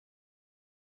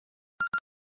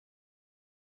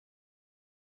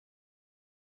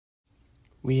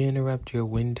We interrupt your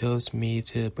Windows Me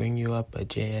to bring you up a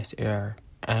JS error.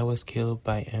 I was killed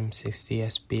by M60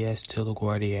 SBS to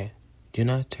LaGuardia. Do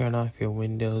not turn off your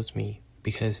Windows Me,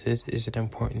 because this is an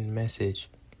important message.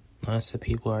 Lots of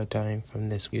people are dying from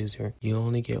this user. You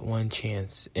only get one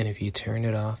chance, and if you turn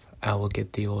it off, I will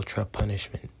get the ultra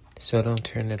punishment. So don't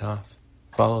turn it off.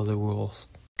 Follow the rules.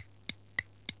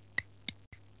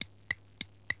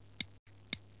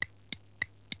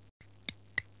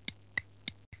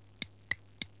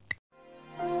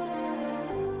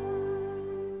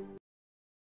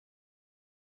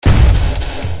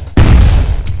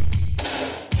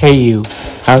 Hey you,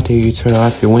 how dare you turn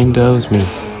off your Windows Me?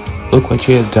 Look what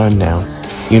you have done now.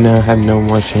 You now have no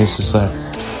more chances left.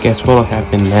 Guess what'll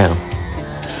happen now?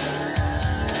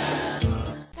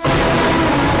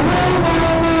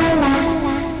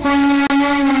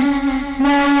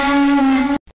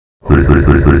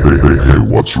 Hey,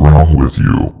 what's wrong with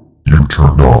you? You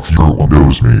turned off your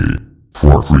Windows Me.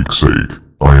 For freak's sake,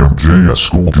 I am JS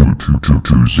School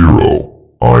 2220.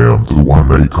 I am the one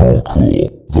they call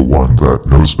cool, the one that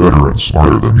knows better and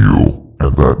smarter than you,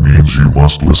 and that means you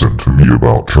must listen to me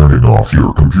about turning off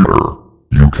your computer.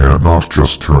 You cannot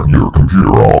just turn your computer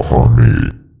off on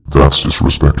me. That's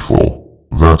disrespectful.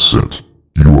 That's it.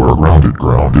 You are grounded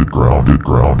for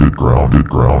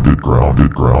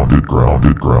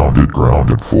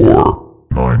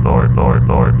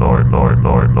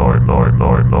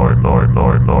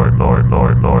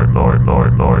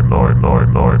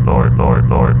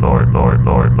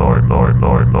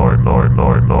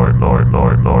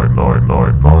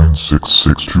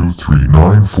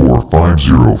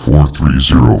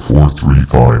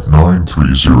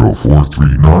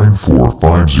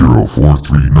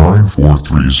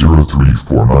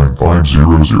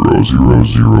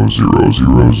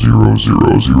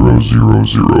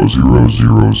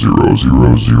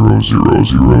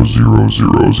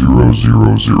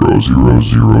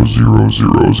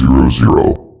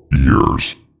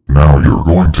years. Now you're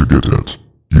going to get it.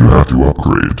 You have to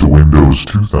upgrade to Windows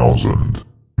 2000.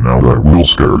 Now that will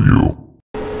scare you.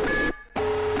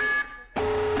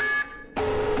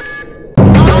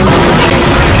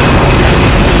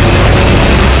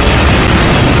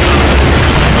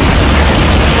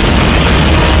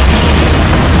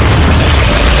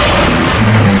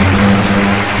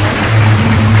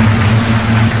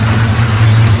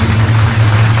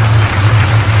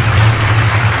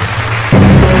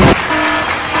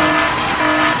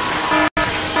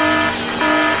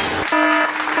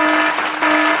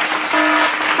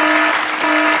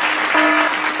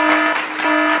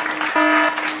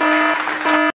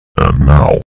 And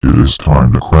now, it is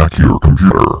time to crack your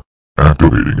computer.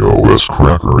 Activating OS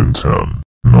Cracker in 10,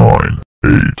 9,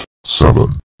 8,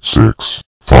 7, 6,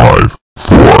 5,